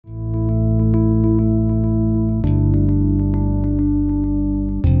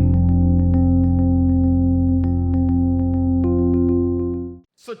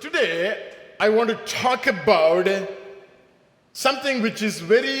today, I want to talk about something which is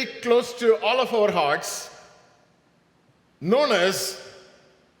very close to all of our hearts, known as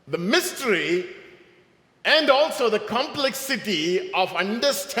the mystery and also the complexity of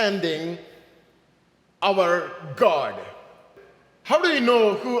understanding our God. How do you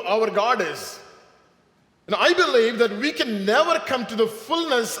know who our God is? And I believe that we can never come to the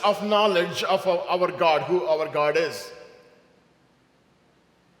fullness of knowledge of our God, who our God is.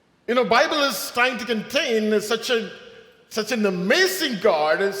 Bible is trying to contain such an amazing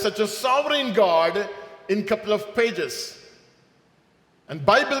God, such a sovereign God in a couple of pages. And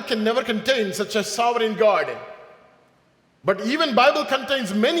Bible can never contain such a sovereign God. But even Bible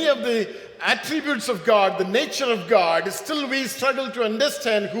contains many of the attributes of God, the nature of God. Still we struggle to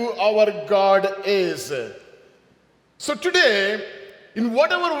understand who our God is. So today, in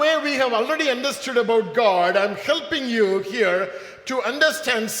whatever way we have already understood about God, I'm helping you here to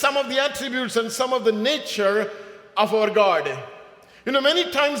understand some of the attributes and some of the nature of our God.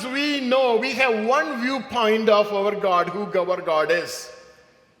 Many times we know we have one viewpoint of our God, who our God is.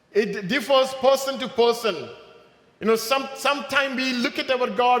 It differs person to person. Sometimes we look at our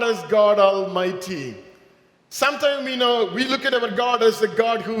God as God Almighty. Sometimes we look at our God as the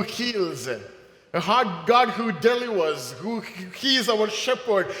God who heals, a God who delivers, He is our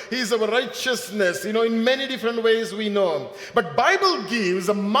shepherd, He is our righteousness. In many different ways we know. But Bible gives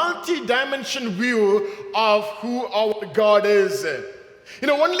a multi-dimension view of who our God is.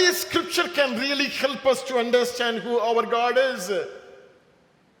 Only Scripture can really help us to understand who our God is.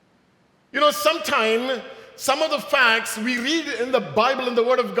 Sometimes some of the facts we read in the Bible, in the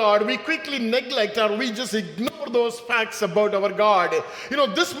Word of God, we quickly neglect or we just ignore those facts about our God.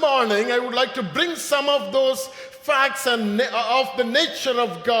 This morning I would like to bring some of those facts and of the nature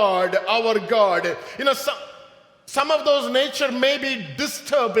of God, our God. Some of those nature may be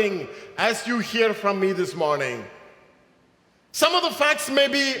disturbing as you hear from me this morning. Some of the facts may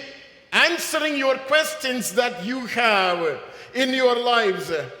be answering your questions that you have in your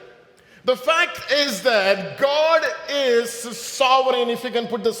lives. The fact is that God is sovereign. If you can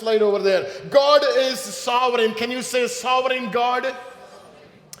put the slide over there. God is sovereign. Can you say sovereign God?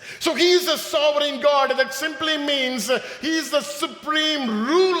 So He is a sovereign God. That simply means He is the supreme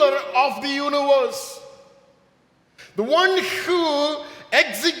ruler of the universe. The one who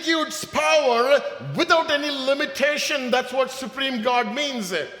executes power without any limitation. That's what supreme God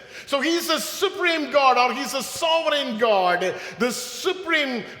means. So He's a supreme God, or He's a sovereign God, the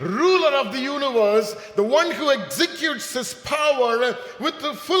supreme ruler of the universe, the one who executes His power with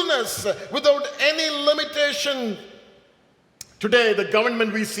the fullness, without any limitation. Today, the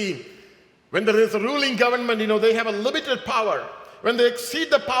government we see, when there is a ruling government, they have a limited power. When they exceed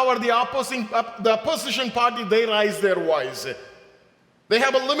the power, the opposition party, they raise their voice. They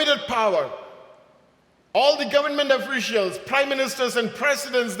have a limited power. All the government officials, prime ministers and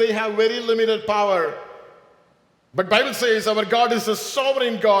presidents, they have very limited power. But Bible says our God is a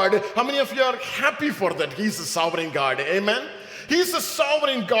sovereign God. How many of you are happy for that? He's a sovereign God. Amen? He's a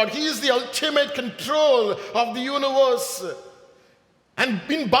sovereign God. He is the ultimate control of the universe. And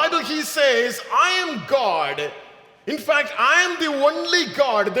in Bible He says, I am God. In fact, I am the only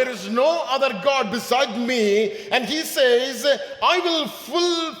God. There is no other God beside me. And He says, I will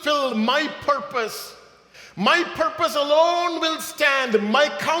fulfill my purpose. My purpose alone will stand. My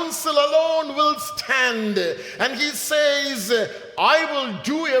counsel alone will stand. And He says, I will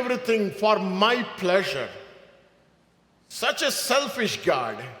do everything for my pleasure. Such a selfish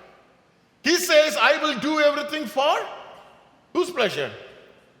God. He says, I will do everything for whose pleasure?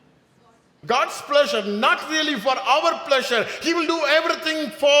 God's pleasure, not really for our pleasure. He will do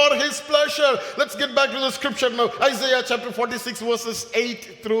everything for His pleasure. Let's get back to the scripture now. Isaiah chapter 46 verses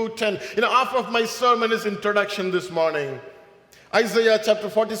 8 through 10. Half of my sermon is introduction this morning. Isaiah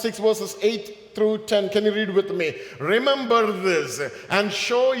chapter 46 verses 8 through 10. Can you read with me? Remember this and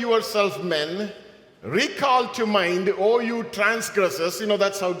show yourself men. Recall to mind, O you transgressors.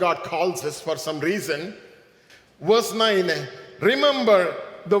 That's how God calls us for some reason. Verse 9. Remember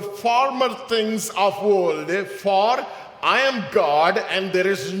the former things of old, for I am God and there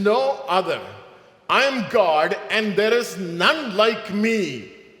is no other. I am God and there is none like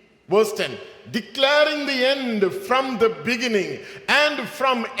me. Verse 10, declaring the end from the beginning and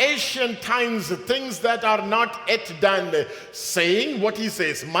from ancient times, things that are not yet done, saying what He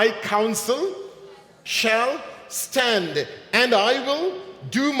says, my counsel shall stand and I will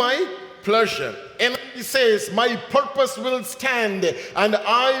do my pleasure. And He says, my purpose will stand and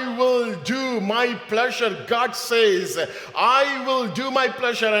I will do my pleasure. God says, I will do my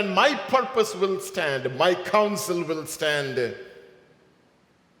pleasure and my purpose will stand. My counsel will stand.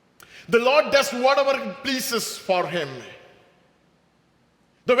 The Lord does whatever pleases for him.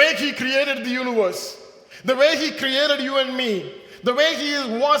 The way he created the universe, the way he created you and me, the way he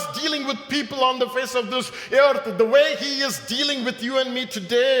was dealing with people on the face of this earth, the way he is dealing with you and me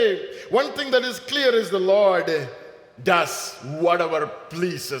today. One thing that is clear is the Lord does whatever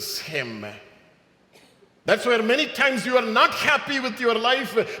pleases him. That's where many times you are not happy with your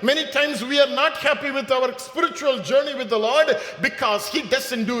life. Many times we are not happy with our spiritual journey with the Lord because he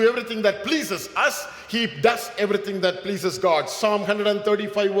doesn't do everything that pleases us. He does everything that pleases God. Psalm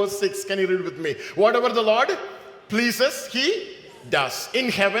 135 verse 6. Can you read with me? Whatever the Lord pleases, he does. In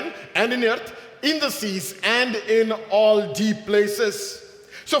heaven and in earth, in the seas and in all deep places.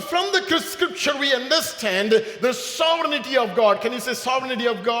 So from the scripture we understand the sovereignty of God. Can you say sovereignty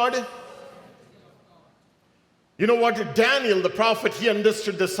of God? You know what? Daniel, the prophet, he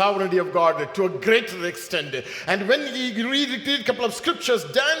understood the sovereignty of God to a greater extent. And when he read a couple of scriptures,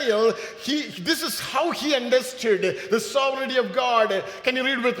 Daniel, this is how he understood the sovereignty of God. Can you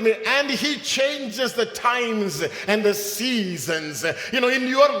read with me? And he changes the times and the seasons. You know, in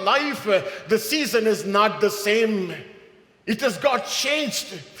your life, the season is not the same. It has got changed.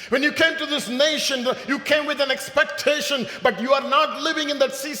 When you came to this nation, you came with an expectation, but you are not living in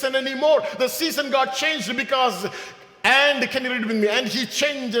that season anymore. The season got changed because, and can you read with me? And he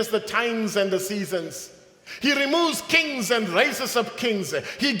changes the times and the seasons. He removes kings and raises up kings.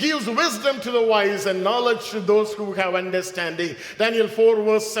 He gives wisdom to the wise and knowledge to those who have understanding. Daniel 4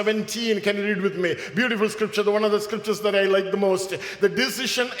 verse 17. Can you read with me? Beautiful scripture, one of the scriptures that I like the most. The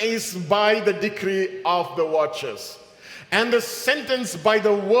decision is by the decree of the watchers, and the sentence by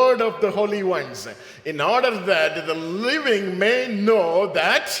the word of the holy ones, in order that the living may know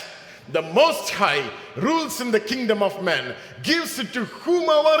that the Most High rules in the kingdom of men, gives it to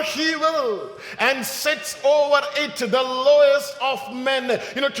whomever he will, and sets over it the lowest of men.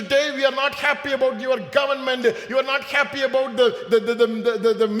 You know, today we are not happy about your government. You are not happy about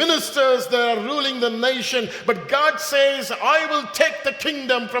the ministers that are ruling the nation. But God says, I will take the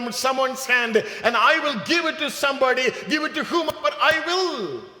kingdom from someone's hand and I will give it to somebody, give it to whomever I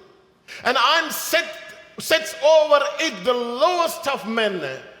will. And I'm sets over it the lowest of men.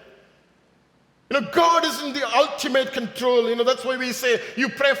 You know, God is in the ultimate control. You know, that's why we say you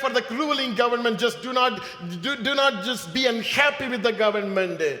pray for the ruling government. Just do not just be unhappy with the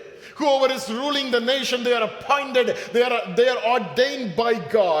government. Whoever is ruling the nation, they are appointed, they are ordained by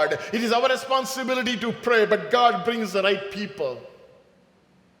God. It is our responsibility to pray, but God brings the right people.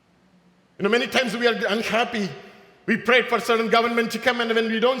 You know, many times we are unhappy. We prayed for certain government to come, and when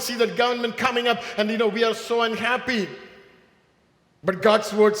we don't see that government coming up, and you know, we are so unhappy. But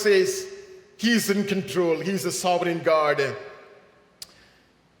God's word says, he is in control. He is a sovereign God.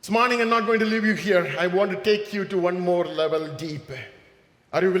 This morning, I'm not going to leave you here. I want to take you to one more level deep.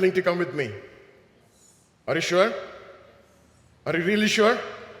 Are you willing to come with me? Are you sure? Are you really sure?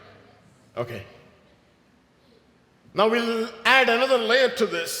 Okay. Now we'll add another layer to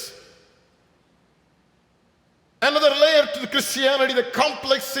this. Another layer to the Christianity, the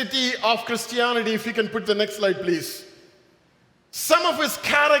complexity of Christianity. If you can put the next slide, please. Some of his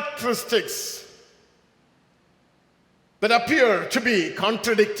characteristics that appear to be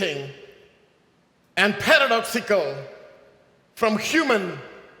contradicting and paradoxical from human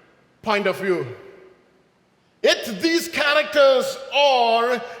point of view. Yet these characters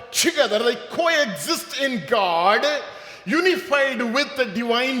are together, they coexist in God, unified with the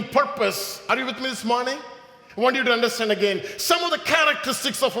divine purpose. Are you with me this morning? I want you to understand again. Some of the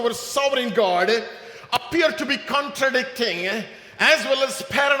characteristics of our sovereign God appear to be contradicting as well as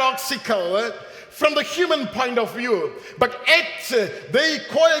paradoxical from the human point of view. But yet they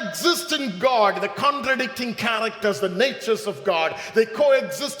coexist in God, the contradicting characters, the natures of God. They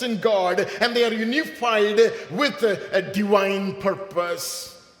coexist in God and they are unified with a divine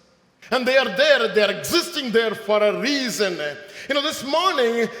purpose. And they are there, they are existing there for a reason. You know, this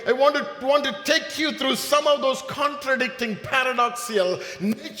morning I want to take you through some of those contradicting, paradoxical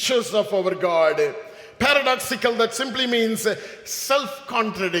natures of our God. Paradoxical, that simply means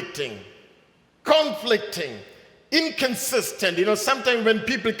self-contradicting, conflicting, inconsistent. You know, sometimes when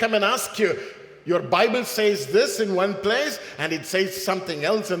people come and ask you, your Bible says this in one place and it says something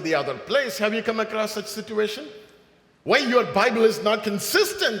else in the other place. Have you come across such situation? Why your Bible is not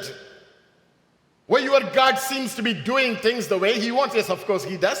consistent? Why your God seems to be doing things the way he wants? Yes, of course,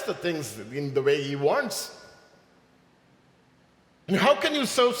 he does the things in the way he wants. And how can you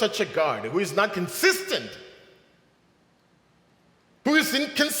serve such a God who is not consistent? Who is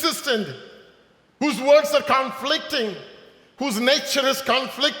inconsistent? Whose words are conflicting? Whose nature is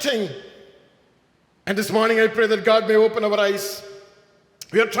conflicting? And this morning I pray that God may open our eyes.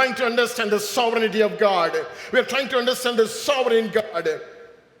 We are trying to understand the sovereignty of God. We are trying to understand the sovereign God.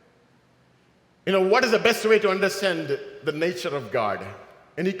 What is the best way to understand the nature of God?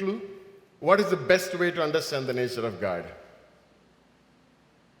 Any clue? What is the best way to understand the nature of God?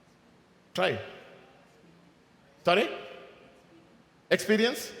 Try. Sorry?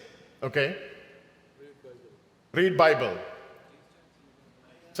 Experience? Okay. Read Bible.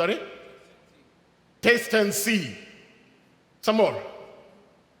 Sorry? Taste and see. Some more.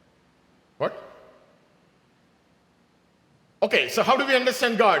 What? Okay, so how do we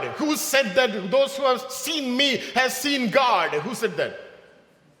understand God? Who said that those who have seen me has seen God? Who said that?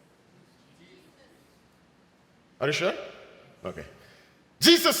 Are you sure? Okay.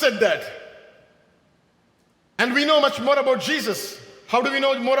 Jesus said that. And we know much more about Jesus. How do we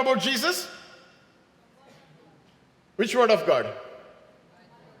know more about Jesus? Which word of God?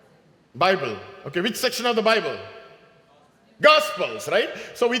 Bible. Okay, which section of the Bible? Gospels, right?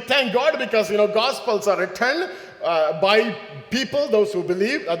 So we thank God because, Gospels are written by people, those who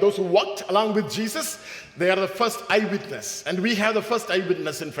believe, those who walked along with Jesus. They are the first eyewitness. And we have the first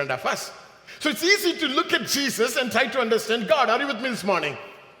eyewitness in front of us. So it's easy to look at Jesus and try to understand God. Are you with me this morning?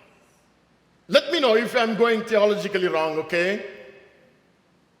 Let me know if I'm going theologically wrong, okay?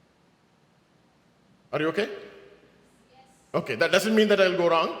 Are you okay? Yes. Okay, that doesn't mean that I'll go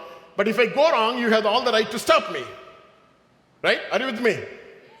wrong. But if I go wrong, you have all the right to stop me. Right? Are you with me?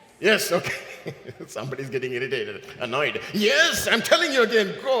 Yes, okay. Somebody's getting irritated, annoyed. Yes, I'm telling you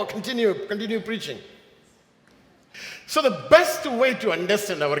again. Go, continue preaching. So the best way to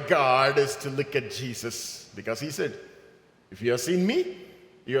understand our God is to look at Jesus. Because he said, if you have seen me,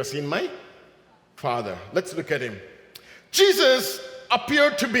 you have seen my Father. Let's look at him. Jesus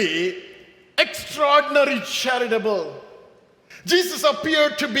appeared to be extraordinarily charitable. Jesus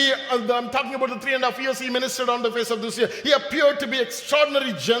appeared to be, I'm talking about the 3.5 years he ministered on the face of this earth. He appeared to be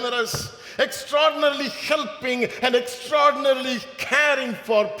extraordinarily generous, extraordinarily helping, and extraordinarily caring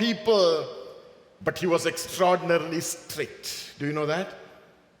for people. But he was extraordinarily strict. Do you know that?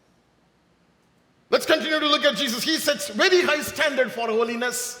 Let's continue to look at Jesus. He sets very high standard for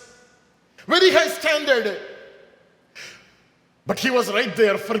holiness. Very high standard. But he was right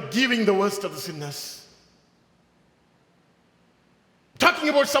there forgiving the worst of the sinners. Talking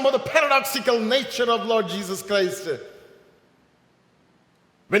about some of the paradoxical nature of Lord Jesus Christ.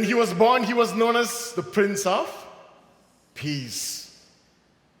 When he was born, he was known as the Prince of Peace.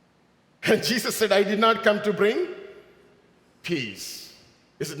 And Jesus said, I did not come to bring peace.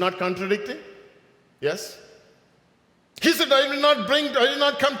 Is it not contradicting? Yes? He said, I did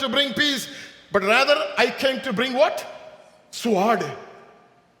not come to bring peace, but rather I came to bring what? Sword.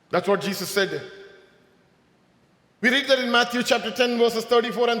 That's what Jesus said. We read that in Matthew chapter 10, verses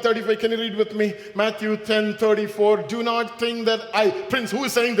 34 and 35. Can you read with me? Matthew 10, 34. Do not think that Prince, who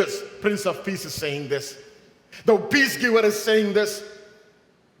is saying this? Prince of Peace is saying this. The peace giver is saying this.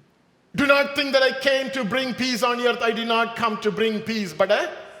 Do not think that I came to bring peace on earth. I did not come to bring peace, but a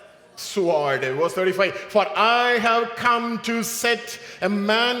sword. Verse 35. For I have come to set a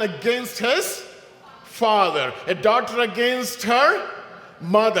man against his father, a daughter against her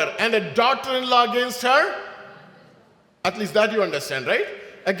mother, and a daughter-in-law against her. At least that you understand, right?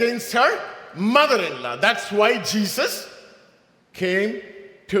 Against her mother-in-law. That's why Jesus came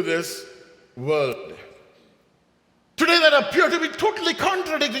to this world. Today that appears to be totally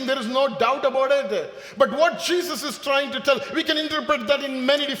contradicting. There is no doubt about it. But what Jesus is trying to tell, we can interpret that in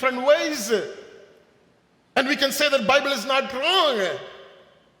many different ways. And we can say that Bible is not wrong.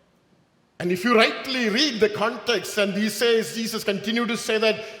 And if you rightly read the context, and he says, Jesus continued to say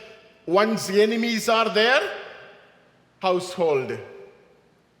that once the enemies are there, household.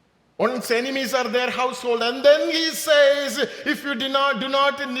 Once enemies are their household. And then he says, if you do not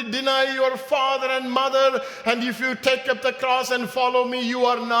deny your father and mother, and if you take up the cross and follow me, you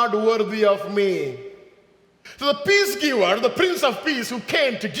are not worthy of me. So the peace giver, the Prince of Peace, who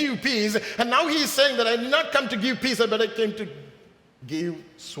came to give peace, and now he is saying that I did not come to give peace, but I came to give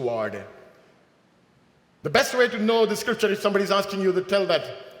sword. The best way to know the scripture, if somebody is asking you to tell that,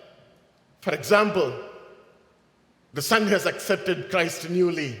 for example, the son has accepted Christ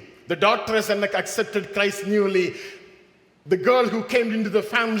newly. The daughter has accepted Christ newly. The girl who came into the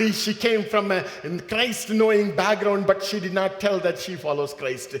family, she came from a Christ-knowing background, but she did not tell that she follows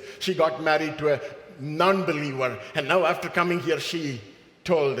Christ. She got married to a non-believer. And now after coming here, she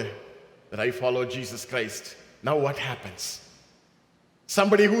told that I follow Jesus Christ. Now what happens?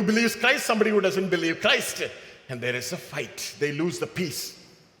 Somebody who believes Christ, somebody who doesn't believe Christ. And there is a fight. They lose the peace.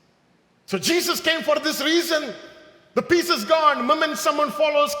 So Jesus came for this reason. The peace is gone. The moment someone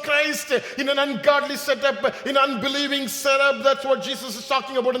follows Christ in an ungodly setup, in an unbelieving setup, that's what Jesus is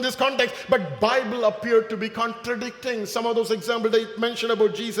talking about in this context. But Bible appeared to be contradicting. Some of those examples they mentioned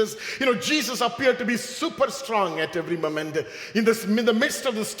about Jesus. Jesus appeared to be super strong at every moment. In the midst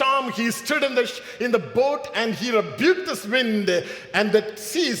of the storm, he stood in the boat and he rebuked this wind, and that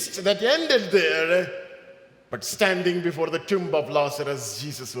ceased, that ended there. But standing before the tomb of Lazarus,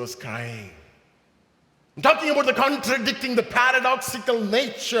 Jesus was crying. I'm talking about the contradicting, the paradoxical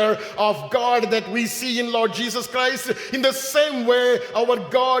nature of God that we see in Lord Jesus Christ. In the same way, our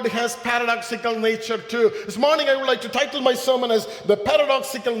God has paradoxical nature too. This morning, I would like to title my sermon as The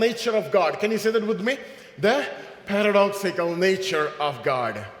Paradoxical Nature of God. Can you say that with me? The paradoxical nature of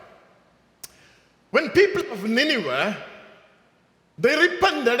God. When people of Nineveh, they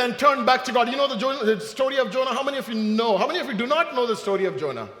repented and turned back to God. You know the story of Jonah? How many of you know? How many of you do not know the story of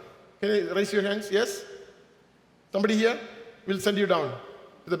Jonah? Can you raise your hands? Yes? Somebody here? We'll send you down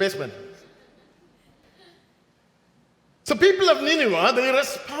to the basement. So people of Nineveh, they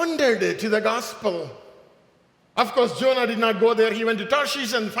responded to the gospel. Of course, Jonah did not go there. He went to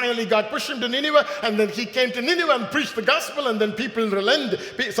Tarshish, and finally God pushed him to Nineveh, and then he came to Nineveh and preached the gospel, and then people repented,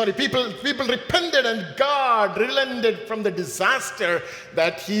 and God relented from the disaster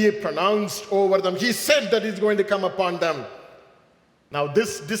that he pronounced over them. He said that it's going to come upon them. Now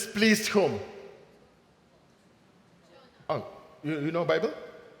this displeased whom? Oh, you know Bible?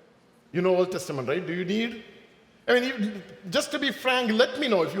 You know Old Testament, right? Do you need? Just to be frank, let me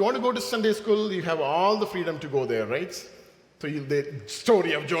know. If you want to go to Sunday school, you have all the freedom to go there, right? So the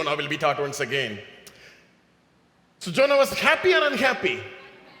story of Jonah will be taught once again. So Jonah was happy or unhappy?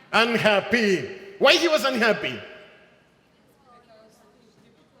 Unhappy. Why he was unhappy?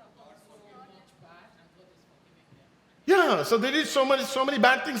 Yeah, so they did so many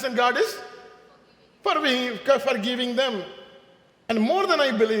bad things, and God is forgiving them. And more than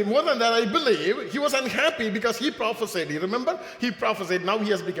that, I believe he was unhappy because he prophesied. You remember? He prophesied. Now he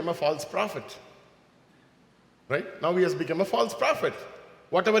has become a false prophet. Right? Now he has become a false prophet.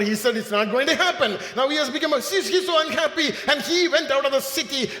 Whatever he said, it's not going to happen. Now he has become he's so unhappy. And he went out of the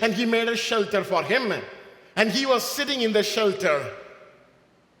city and he made a shelter for him. And he was sitting in the shelter.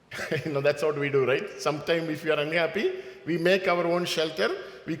 That's what we do, right? Sometimes if you are unhappy, we make our own shelter.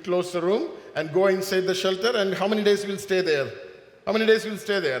 We close the room and go inside the shelter. And how many days we'll stay there? How many days we'll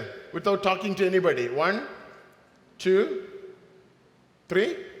stay there without talking to anybody? 1, 2,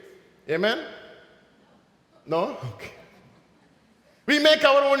 3. Amen? No? Okay. We make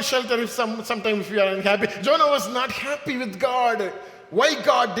our own shelter sometimes if we are unhappy. Jonah was not happy with God. Why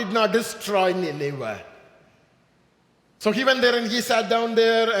God did not destroy Nineveh? So he went there and he sat down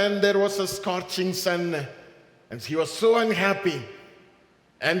there, and there was a scorching sun. And he was so unhappy.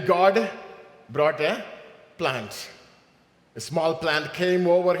 And God brought a plant. A small plant came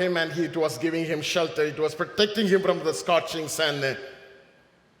over him, and it was giving him shelter. It was protecting him from the scorching sun.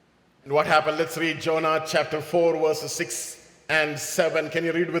 And what happened? Let's read Jonah chapter 4, verses 6 and 7. Can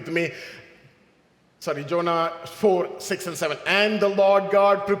you read with me? Jonah 4, 6 and 7. And the Lord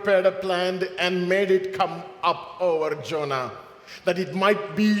God prepared a plant and made it come up over Jonah, that it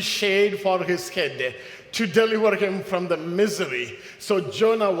might be shade for his head, to deliver him from the misery. So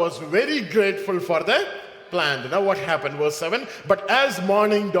Jonah was very grateful for the plant. Now what happened? Verse 7. But as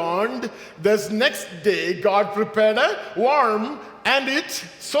morning dawned, this next day God prepared a worm, and it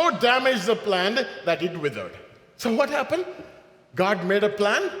so damaged the plant that it withered. So what happened? God made a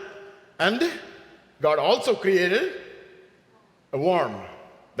plant, and God also created a worm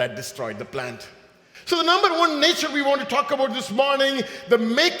that destroyed the plant. So the number one nature we want to talk about this morning, the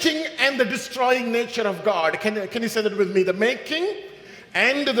making and the destroying nature of God. Can you say that with me? The making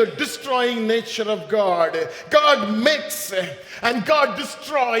and the destroying nature of God. God makes and God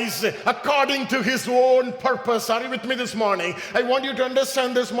destroys according to his own purpose. Are you with me this morning? I want you to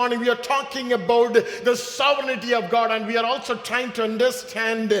understand this morning we are talking about the sovereignty of God, and we are also trying to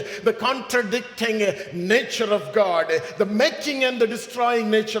understand the contradicting nature of God, the making and the destroying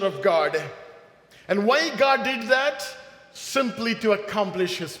nature of God. And why God did that? Simply to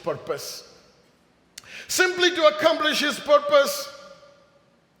accomplish his purpose. Simply to accomplish his purpose.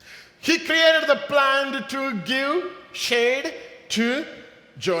 He created the plant to give shade to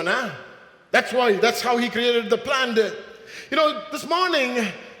Jonah. That's how he created the plant. This morning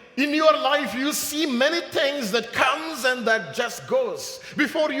in your life you see many things that comes and that just goes.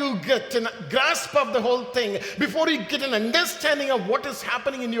 Before you get a grasp of the whole thing, before you get an understanding of what is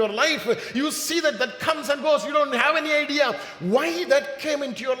happening in your life, you see that comes and goes. You don't have any idea why that came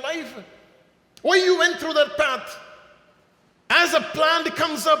into your life, why you went through that path. As a plant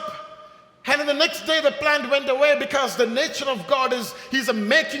comes up, And in the next day, the plant went away because the nature of God is, it's a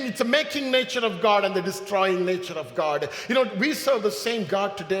making nature of God and the destroying nature of God. We serve the same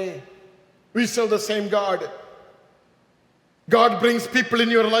God today. We serve the same God. God brings people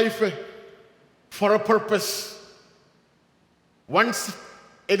in your life for a purpose. Once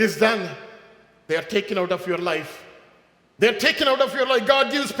it is done, they are taken out of your life. They're taken out of your life.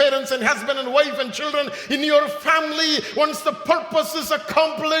 God gives parents and husband and wife and children in your family. Once the purpose is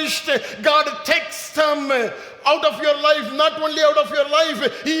accomplished, God takes them out of your life. Not only out of your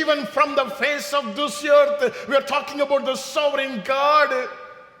life, even from the face of this earth. We are talking about the sovereign God,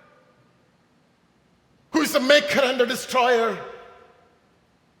 who is the maker and the destroyer.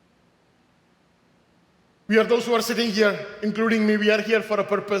 We are those who are sitting here, including me. We are here for a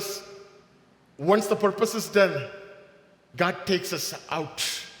purpose. Once the purpose is done, God takes us out.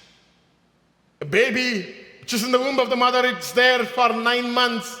 A baby which is in the womb of the mother, it's there for 9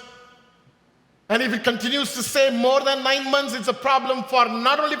 months. And if it continues to stay more than 9 months, it's a problem for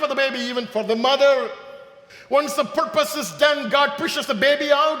not only for the baby, even for the mother. Once the purpose is done, God pushes the baby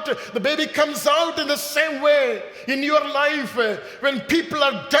out. The baby comes out in the same way. In your life, when people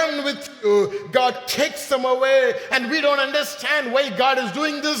are done with you, God takes them away. And we don't understand why God is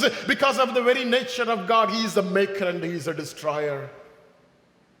doing this, because of the very nature of God. He is the maker and He is the destroyer.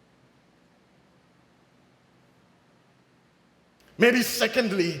 Maybe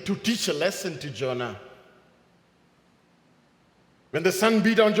secondly, to teach a lesson to Jonah. When the sun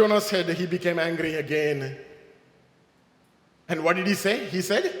beat on Jonah's head, he became angry again. And what did he say? He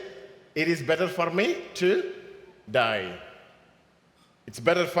said, "It is better for me to die. It's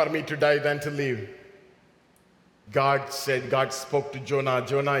better for me to die than to live." God spoke to Jonah,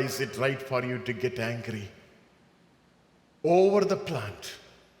 "Jonah, is it right for you to get angry over the plant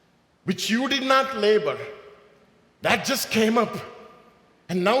which you did not labor? That just came up.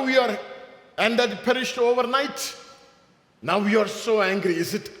 And now and that perished overnight. Now we are so angry.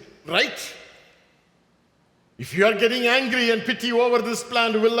 Is it right? If you are getting angry and pity over this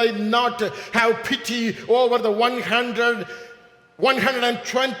plant, will I not have pity over the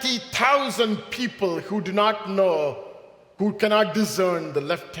 120,000 people who do not know, who cannot discern the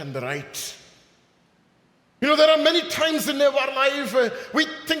left and the right?" There are many times in our life we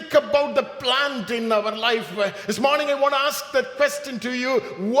think about the plant in our life. This morning I want to ask that question to you.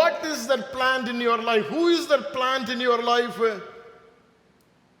 What is that plant in your life? Who is that plant in your life?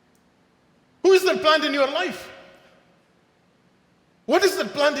 Who is that plant in your life? What is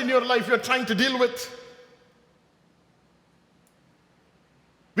that plant in your life you're trying to deal with?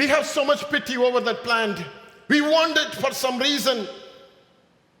 We have so much pity over that plant. We want it for some reason.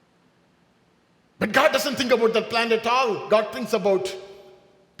 But God doesn't think about that plant at all. God thinks about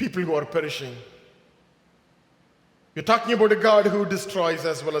people who are perishing. We're talking about a God who destroys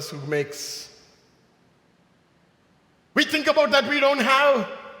as well as who makes. We think about that we don't have.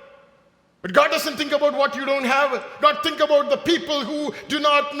 But God doesn't think about what you don't have. God thinks about the people who do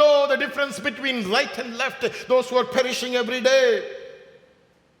not know the difference between right and left, those who are perishing every day.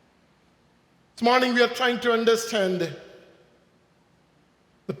 This morning we are trying to understand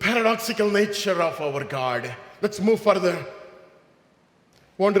the paradoxical nature of our God. Let's move further. I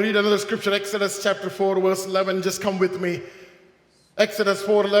want to read another scripture, Exodus chapter 4, verse 11. Just come with me. Exodus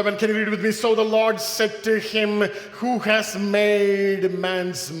 4:11. Can you read with me? "So the Lord said to him, who has made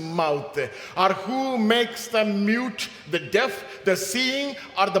man's mouth? Or who makes the mute, the deaf, the seeing,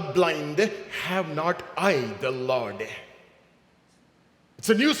 or the blind? Have not I the Lord?" It's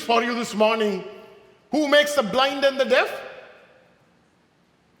a news for you this morning. Who makes the blind and the deaf?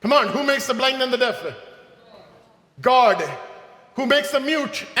 Come on, who makes the blind and the deaf? God. Who makes the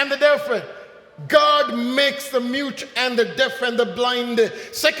mute and the deaf? God makes the mute and the deaf and the blind.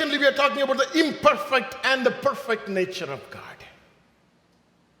 Secondly, we are talking about the imperfect and the perfect nature of God.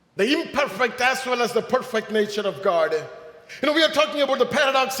 The imperfect as well as the perfect nature of God. We are talking about the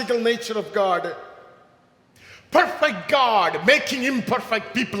paradoxical nature of God. Perfect God making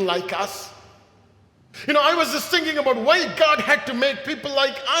imperfect people like us. I was just thinking about why God had to make people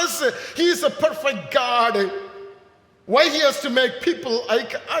like us. He is a perfect God. Why He has to make people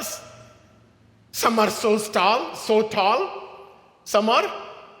like us? Some are so tall. Some are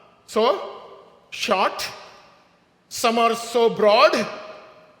so short. Some are so broad.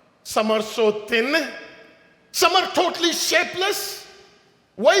 Some are so thin. Some are totally shapeless.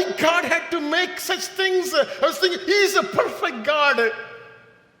 Why God had to make such things? I was thinking, He is a perfect God.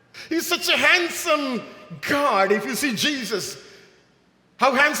 He's such a handsome God. If you see Jesus,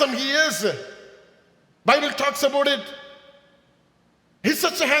 how handsome He is. Bible talks about it. He's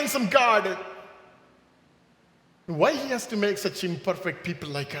such a handsome God. Why He has to make such imperfect people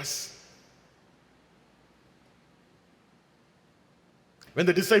like us? When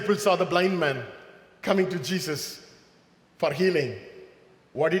the disciples saw the blind man coming to Jesus for healing,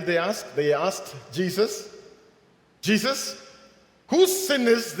 what did they ask? They asked Jesus, Jesus, whose sin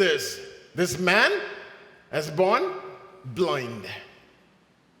is this? This man has born blind.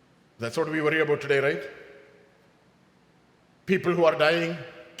 That's what we worry about today, right? People who are dying,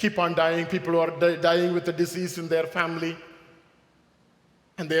 keep on dying. People who are dying with a disease in their family,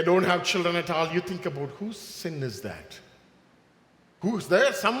 and they don't have children at all. You think about, whose sin is that? Who's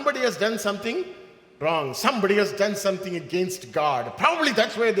there? Somebody has done something wrong. Somebody has done something against God. Probably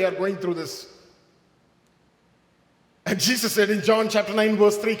that's why they are going through this. And Jesus said in John chapter 9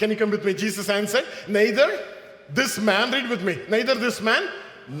 verse 3, can you come with me? Jesus answered, neither this man, read with me, neither this man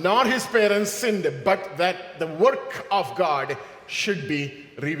nor his parents sinned, but that the work of God should be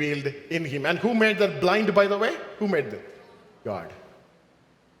revealed in him. And who made that blind, by the way? Who made that? God.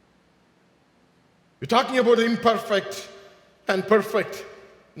 We're talking about the imperfect and perfect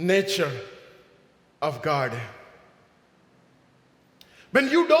nature of God. When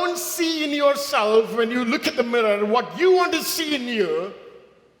you don't see in yourself, when you look at the mirror, what you want to see in you,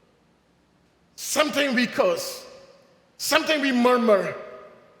 sometimes we curse, sometimes we murmur,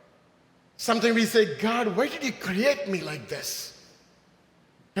 sometimes we say, God, why did you create me like this?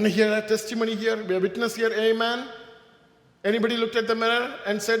 Can I hear a testimony here? We are witness here, amen? Anybody looked at the mirror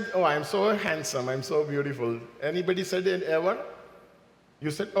and said, oh, I'm so handsome, I'm so beautiful? Anybody said it ever?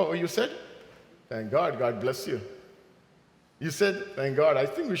 You said, oh, you said? Thank God, God bless you. You said, thank God, I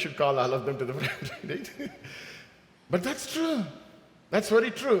think we should call all of them to the front, right? But that's true. That's very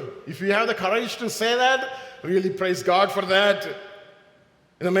true. If you have the courage to say that, really praise God for that.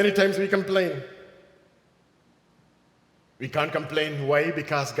 Many times we complain. We can't complain. Why?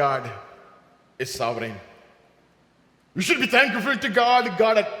 Because God is sovereign. We should be thankful to God.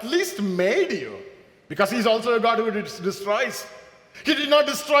 God at least made you, because He's also a God who destroys. He did not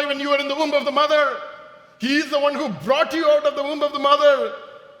destroy when you were in the womb of the mother. He is the one who brought you out of the womb of the mother.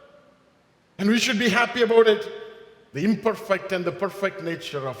 And we should be happy about it. The imperfect and the perfect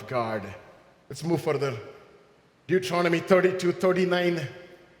nature of God. Let's move further. Deuteronomy 32:39.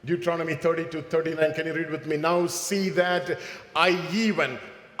 Deuteronomy 32:39. Can you read with me? Now see that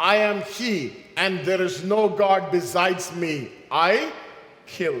I am He, and there is no God besides me. I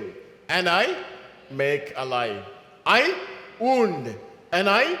kill, and I make alive. I wound, and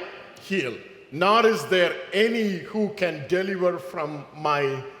I heal. Nor is there any who can deliver from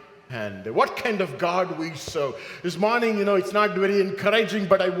my hand. What kind of God we serve? This morning, it's not very encouraging,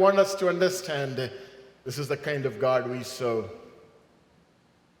 but I want us to understand this is the kind of God we serve.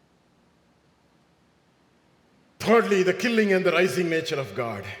 Thirdly, the killing and the rising nature of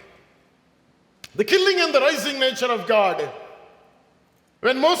God. The killing and the rising nature of God.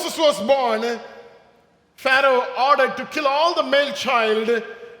 When Moses was born, Pharaoh ordered to kill all the male child,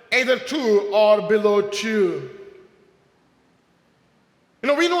 either 2 or below 2.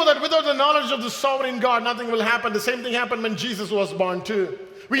 We know that without the knowledge of the sovereign God, nothing will happen. The same thing happened when Jesus was born too.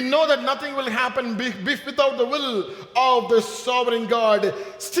 We know that nothing will happen without the will of the sovereign God.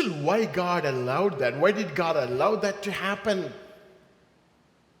 Still, why God allowed that? Why did God allow that to happen?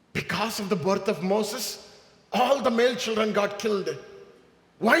 Because of the birth of Moses, all the male children got killed.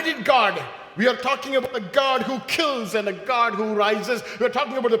 Why did God? We are talking about a God who kills and a God who rises. We are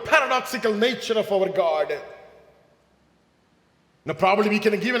talking about the paradoxical nature of our God. Now, probably we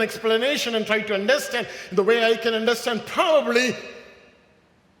can give an explanation and try to understand. The way I can understand, probably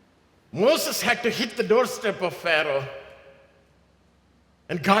Moses had to hit the doorstep of Pharaoh.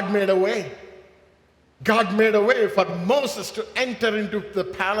 And God made a way. God made a way for Moses to enter into the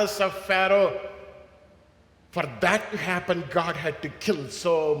palace of Pharaoh. For that to happen, God had to kill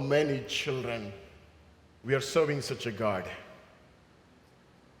so many children. We are serving such a God.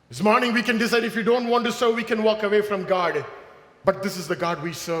 This morning we can decide if you don't want to serve, we can walk away from God. But this is the God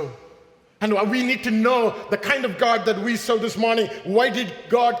we serve. And we need to know the kind of God that we serve this morning. Why did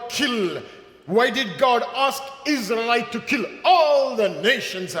God kill? Why did God ask Israelite to kill all the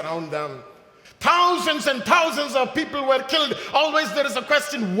nations around them? Thousands and thousands of people were killed. Always there is a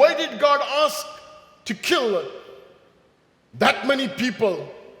question, why did God ask to kill that many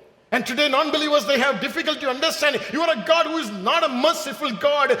people? And today non-believers, they have difficulty understanding. You are a God who is not a merciful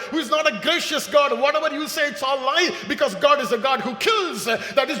God, who is not a gracious God. Whatever you say, it's all lie, because God is a God who kills.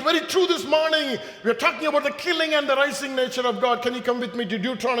 That is very true this morning. We are talking about the killing and the rising nature of God. Can you come with me to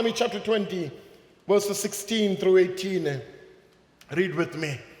Deuteronomy chapter 20, verses 16 through 18. Read with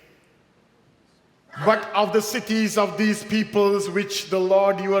me. But of the cities of these peoples which the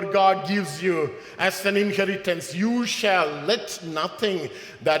Lord your God gives you as an inheritance, you shall let nothing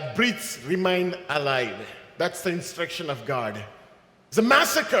that breathes remain alive. That's the instruction of God. It's a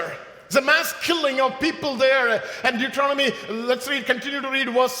massacre. It's a mass killing of people there. And Deuteronomy, let's read, continue to read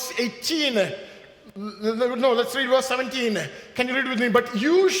verse 18. No, let's read verse 17. Can you read with me? But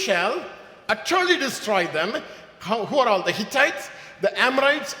you shall utterly destroy them. Who are all? The Hittites, the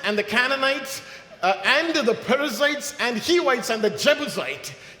Amorites, and the Canaanites, and the Perizzites, and Hivites, and the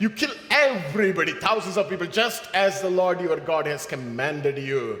Jebusites. You kill everybody, thousands of people, just as the Lord your God has commanded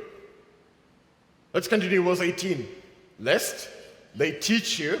you. Let's continue verse 18. Lest they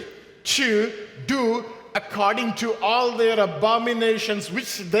teach you to do according to all their abominations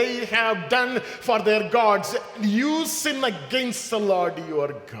which they have done for their gods, you sin against the Lord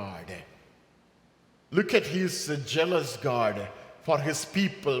your God. Look at his jealous God for his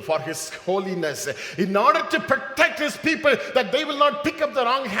people, for his holiness, in order to protect his people, that they will not pick up the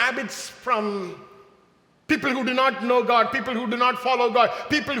wrong habits from people who do not know God, people who do not follow God,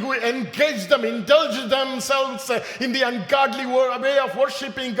 people who engage them, indulge themselves in the ungodly way of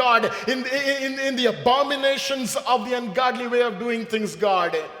worshiping God, in the abominations of the ungodly way of doing things,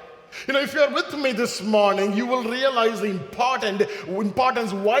 God. You know, if you're with me this morning, you will realize the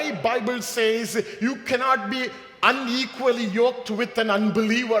importance why Bible says you cannot be unequally yoked with an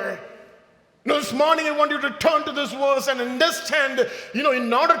unbeliever. You know, this morning I want you to turn to this verse and understand, you know,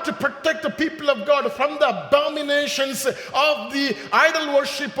 in order to protect the people of God from the abominations of the idol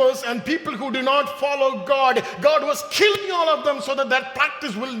worshippers and people who do not follow God, God was killing all of them so that that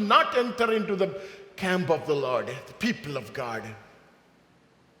practice will not enter into the camp of the Lord, the people of God.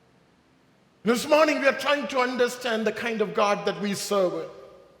 This morning we are trying to understand the kind of God that we serve.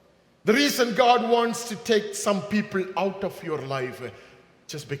 The reason God wants to take some people out of your life,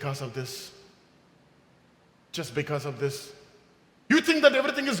 just because of this. Just because of this. You think that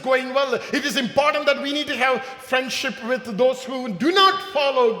everything is going well. It is important that we need to have friendship with those who do not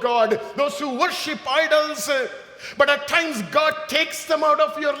follow God, those who worship idols. But at times God takes them out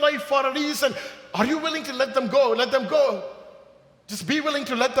of your life for a reason. Are you willing to let them go? Let them go. Just be willing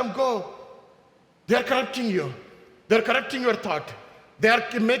to let them go. They are corrupting you. They are corrupting your thought. They are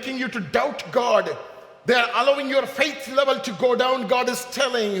making you to doubt God. They are allowing your faith level to go down. God is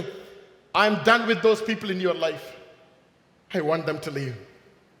telling, I'm done with those people in your life. I want them to leave.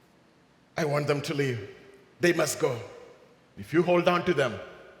 I want them to leave. They must go. If you hold on to them,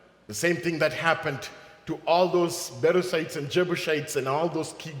 the same thing that happened to all those Perizzites and Jebusites and all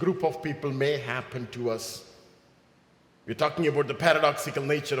those key group of people may happen to us. We're talking about the paradoxical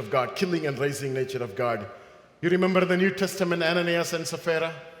nature of God, killing and raising nature of God. You remember the New Testament, Ananias and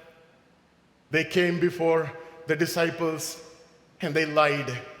Sapphira? They came before the disciples and they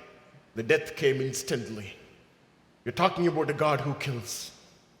lied. The death came instantly. You're talking about a God who kills.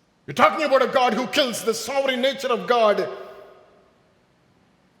 You're talking about a God who kills, the sovereign nature of God.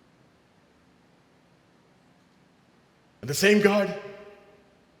 And the same God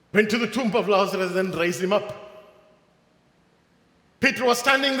went to the tomb of Lazarus and raised him up. Peter was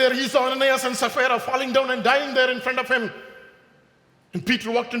standing there. He saw Ananias and Sapphira falling down and dying there in front of him. And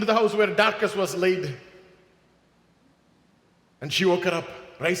Peter walked into the house where Dorcas was laid. And she woke her up,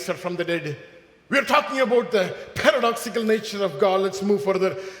 raised her from the dead. We're talking about the paradoxical nature of God. Let's move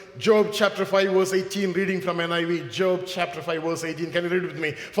further. Job chapter 5 verse 18, reading from NIV. Job chapter 5 verse 18. Can you read with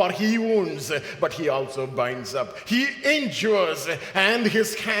me? For he wounds, but he also binds up. He endures, and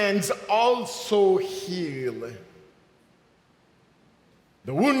his hands also heal.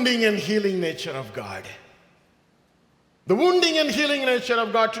 The wounding and healing nature of God. The wounding and healing nature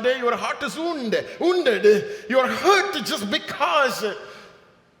of God. Today your heart is wounded. You are hurt just because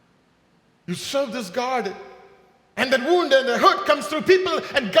you serve this God. And that wound and the hurt comes through people,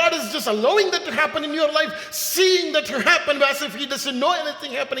 and God is just allowing that to happen in your life, seeing that to happen as if he doesn't know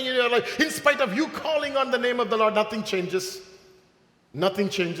anything happening in your life. In spite of you calling on the name of the Lord, nothing changes. Nothing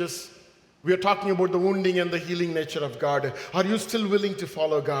changes. We are talking about the wounding and the healing nature of God. Are you still willing to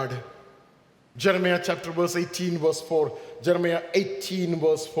follow God? Jeremiah chapter verse 18 verse 4. Jeremiah 18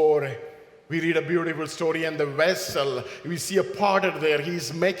 verse 4. We read a beautiful story, and the vessel, we see a potter there.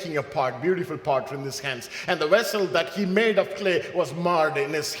 He's making a pot, beautiful pot in his hands. And the vessel that he made of clay was marred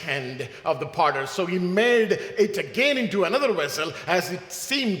in his hand of the potter. So he made it again into another vessel as it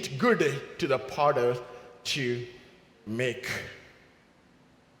seemed good to the potter to make.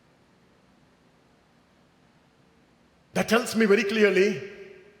 That tells me very clearly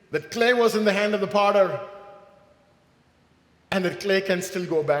that clay was in the hand of the potter, and that clay can still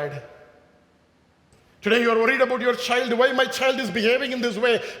go bad. Today you are worried about your child. Why my child is behaving in this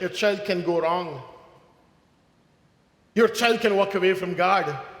way? Your child can go wrong. Your child can walk away from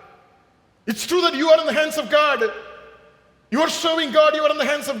God. It's true that you are in the hands of God. You are serving God. You are in the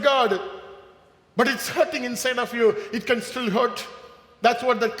hands of God. But it's hurting inside of you. It can still hurt. That's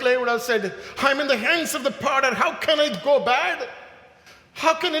what the clay would have said. I'm in the hands of the potter. How can I go bad?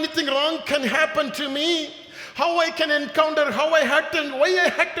 How can anything wrong can happen to me? How I can encounter, why I had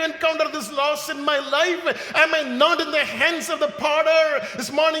to encounter this loss in my life? Am I not in the hands of the potter?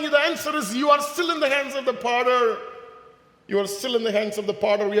 This morning the answer is you are still in the hands of the potter. You are still in the hands of the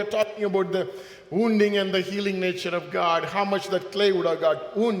potter. We are talking about the wounding and the healing nature of God. How much that clay would have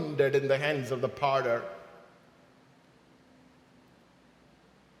got wounded in the hands of the potter.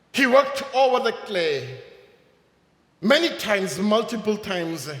 He worked over the clay many times, multiple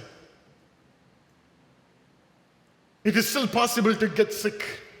times. It is still possible to get sick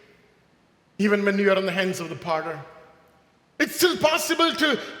even when you are in the hands of the potter. It's still possible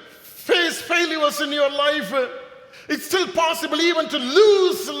to face failures in your life. It's still possible even to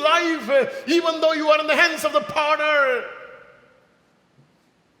lose life even though you are in the hands of the potter.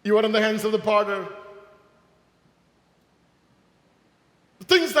 You are in the hands of the potter.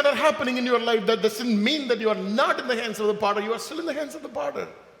 Things that are happening in your life, that doesn't mean that you are not in the hands of the potter. You are still in the hands of the potter.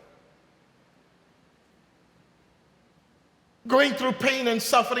 Going through pain and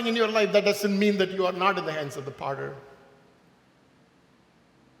suffering in your life, that doesn't mean that you are not in the hands of the potter.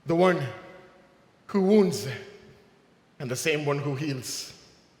 The one who wounds and the same one who heals.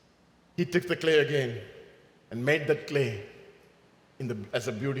 He took the clay again and made that clay as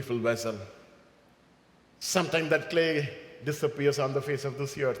a beautiful vessel. Sometimes that clay disappears on the face of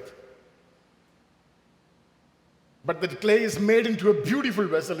this earth. But the clay is made into a beautiful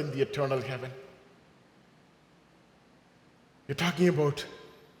vessel in the eternal heaven. You're talking about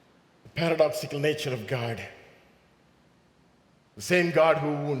the paradoxical nature of God. The same God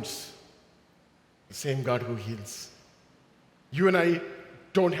who wounds, the same God who heals. You and I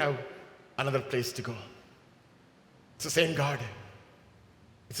don't have another place to go. It's the same God.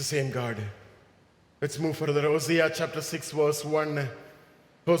 It's the same God. Let's move further. Hosea chapter 6 verse 1.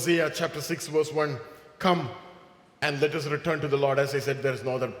 Hosea chapter 6 verse 1. Come and let us return to the Lord. As I said, there is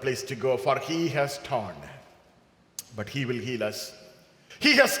no other place to go, for he has torn, but he will heal us.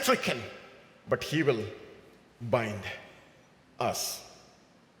 He has stricken, but he will bind us.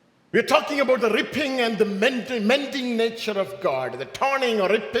 We're talking about the ripping and the mending nature of God, the torning or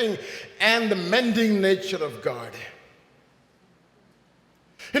ripping and the mending nature of God.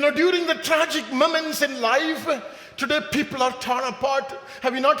 During the tragic moments in life, today people are torn apart.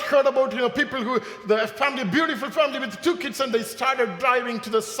 Have you not heard about people who, the family, beautiful family with 2 kids, and they started driving to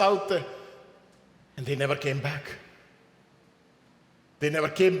the south and they never came back. They never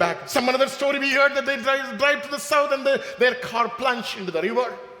came back. Some other story we heard that they drive to the south and their car plunged into the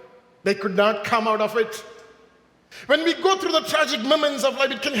river. They could not come out of it. When we go through the tragic moments of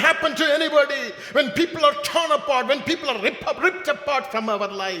life, it can happen to anybody. When people are torn apart, when people are ripped apart from our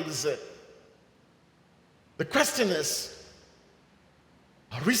lives. The question is,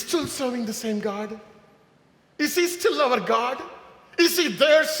 are we still serving the same God? Is he still our God? Is he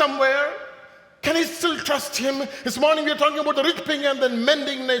there somewhere? Can I still trust him? This morning we are talking about the ripping and the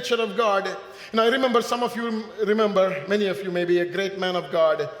mending nature of God. I remember, some of you remember, many of you maybe, a great man of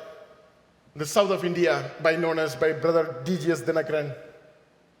God in the south of India, known as by Brother D.G.S. Dinakaran.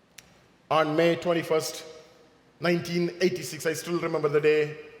 On May 21st, 1986, I still remember the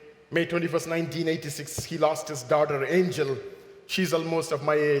day, May 21st, 1986, he lost his daughter, Angel. She's almost of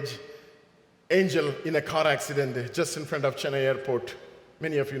my age. Angel in a car accident just in front of Chennai airport.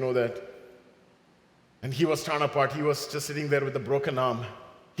 Many of you know that. And he was torn apart. He was just sitting there with a broken arm.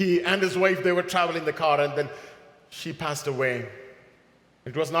 He and his wife, they were traveling the car, and then she passed away.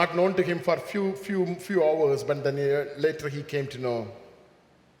 It was not known to him for a few hours, but then later he came to know.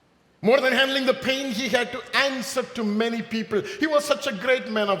 More than handling the pain, he had to answer to many people. He was such a great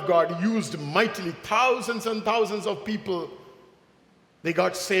man of God, used mightily. Thousands and thousands of people, they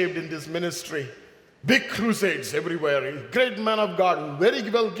got saved in this ministry. Big crusades everywhere. A great man of God, very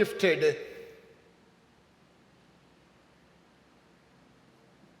well gifted.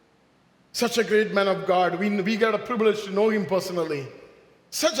 Such a great man of God. We got a privilege to know him personally.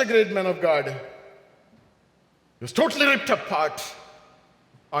 Such a great man of God. He was totally ripped apart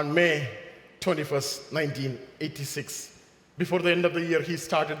on May 21st, 1986. Before the end of the year, he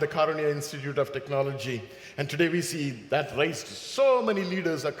started the Karunya Institute of Technology. And today we see that raised so many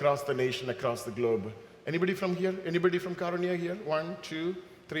leaders across the nation, across the globe. Anybody from here? Anybody from Karunya here? 1, 2,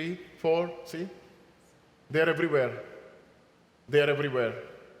 3, 4. See? They're everywhere. They're everywhere.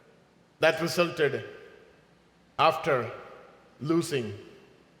 That resulted after losing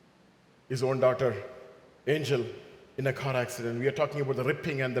his own daughter, Angel, in a car accident. We are talking about the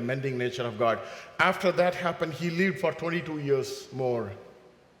ripping and the mending nature of God. After that happened, he lived for 22 years more.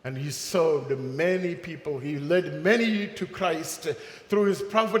 And he served many people. He led many to Christ through his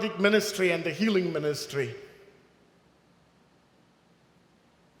prophetic ministry and the healing ministry.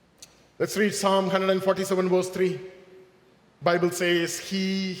 Let's read Psalm 147 verse 3. Bible says,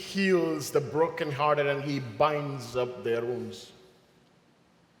 he heals the brokenhearted and he binds up their wounds.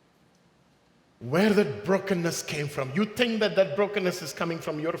 Where that brokenness came from. You think that brokenness is coming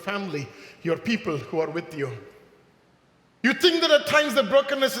from your family, your people who are with you. You think that at times the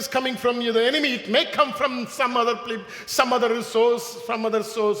brokenness is coming from you, the enemy. It may come from some other place, some other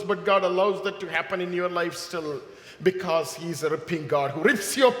source, but God allows that to happen in your life still, because he's a ripping God who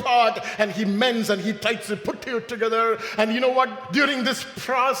rips you apart and he mends and he tries to put you together. And you know what? During this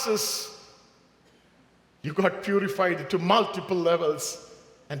process, you got purified to multiple levels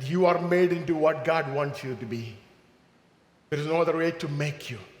and you are made into what God wants you to be. There is no other way to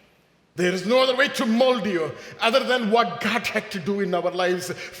make you. There is no other way to mold you other than what God had to do in our lives.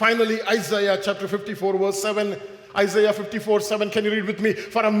 Finally, Isaiah chapter 54 verse 7. Isaiah 54:7, can you read with me?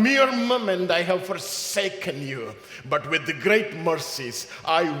 For a mere moment I have forsaken you, but with the great mercies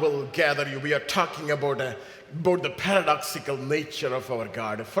I will gather you. We are talking about the paradoxical nature of our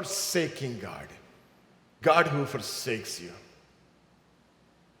God, a forsaking God. God who forsakes you.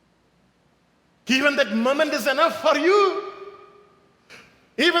 Even that moment is enough for you.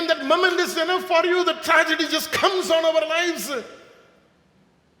 Even that moment is enough for you. The tragedy just comes on our lives.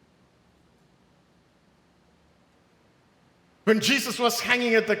 When Jesus was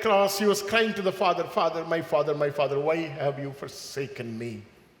hanging at the cross, he was crying to the Father, Father, my Father, why have you forsaken me?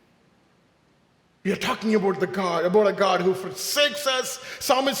 We are talking about a God who forsakes us.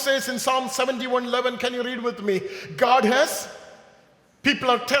 Psalmist says in Psalm 71:11, can you read with me? People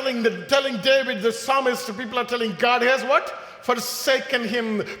are telling David, the psalmist, people are telling God has what? Forsaken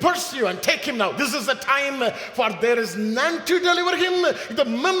him. Pursue and take him now. This is the time, for there is none to deliver him. The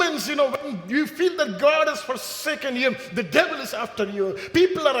moments, when you feel that God has forsaken you, the devil is after you.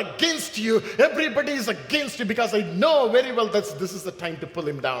 People are against you. Everybody is against you, because I know very well that this is the time to pull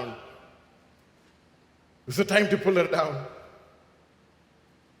him down. This is the time to pull her down.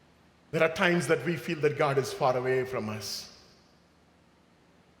 There are times that we feel that God is far away from us.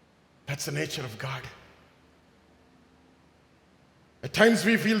 That's the nature of God. At times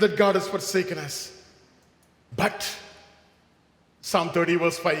we feel that God has forsaken us. But, Psalm 30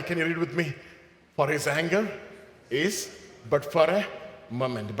 verse 5, can you read with me? For his anger is but for a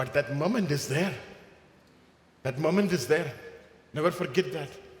moment. But that moment is there. That moment is there. Never forget that.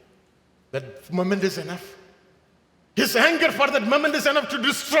 That moment is enough. His anger for that moment is enough to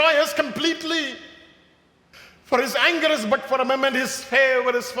destroy us completely. For his anger is but for a moment, his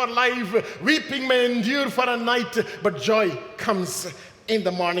favor is for life. Weeping may endure for a night, but joy comes in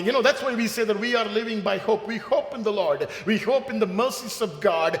the morning. That's why we say that we are living by hope. We hope in the Lord. We hope in the mercies of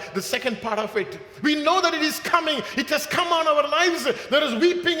God. The second part of it, we know that it is coming. It has come on our lives. There is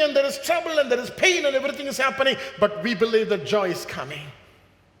weeping and there is trouble and there is pain and everything is happening. But we believe that joy is coming.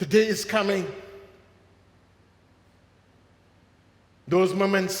 The day is coming. Those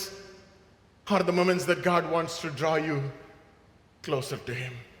moments are the moments that God wants to draw you closer to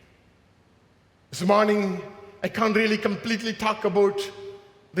him. This morning, I can't really completely talk about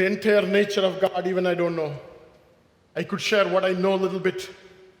the entire nature of God, even I don't know. I could share what I know a little bit.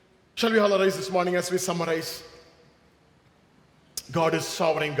 Shall we all arise this morning as we summarize? God is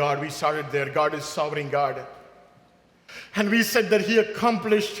sovereign God. We started there. God is sovereign God. And we said that he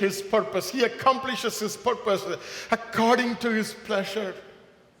accomplished his purpose. He accomplishes his purpose according to his pleasure.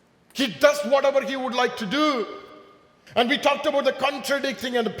 He does whatever he would like to do. And we talked about the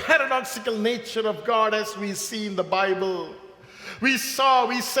contradicting and the paradoxical nature of God as we see in the Bible. We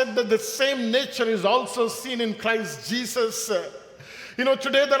said that the same nature is also seen in Christ Jesus.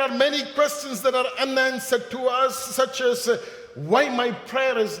 Today there are many questions that are unanswered to us, such as, why my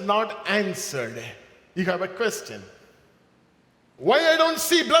prayer is not answered? You have a question. Why I don't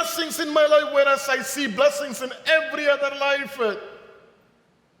see blessings in my life, whereas I see blessings in every other life?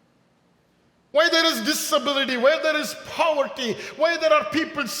 Why there is disability, why there is poverty, why there are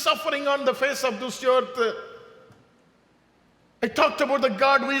people suffering on the face of this earth. I talked about the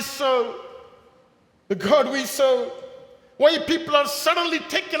God we serve. The God we serve. Why people are suddenly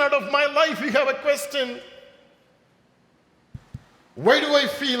taken out of my life, you have a question. Why do I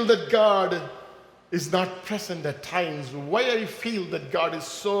feel that God is not present at times? Why I feel that God is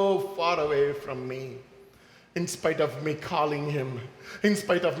so far away from me? In spite of me calling him, in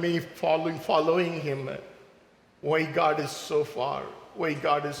spite of me following him, why God is so far? Why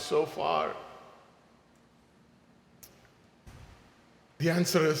God is so far? The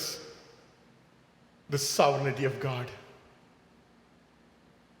answer is the sovereignty of God.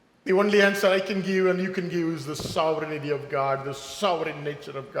 The only answer I can give and you can give is the sovereignty of God, the sovereign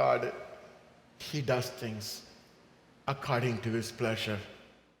nature of God. He does things according to his pleasure.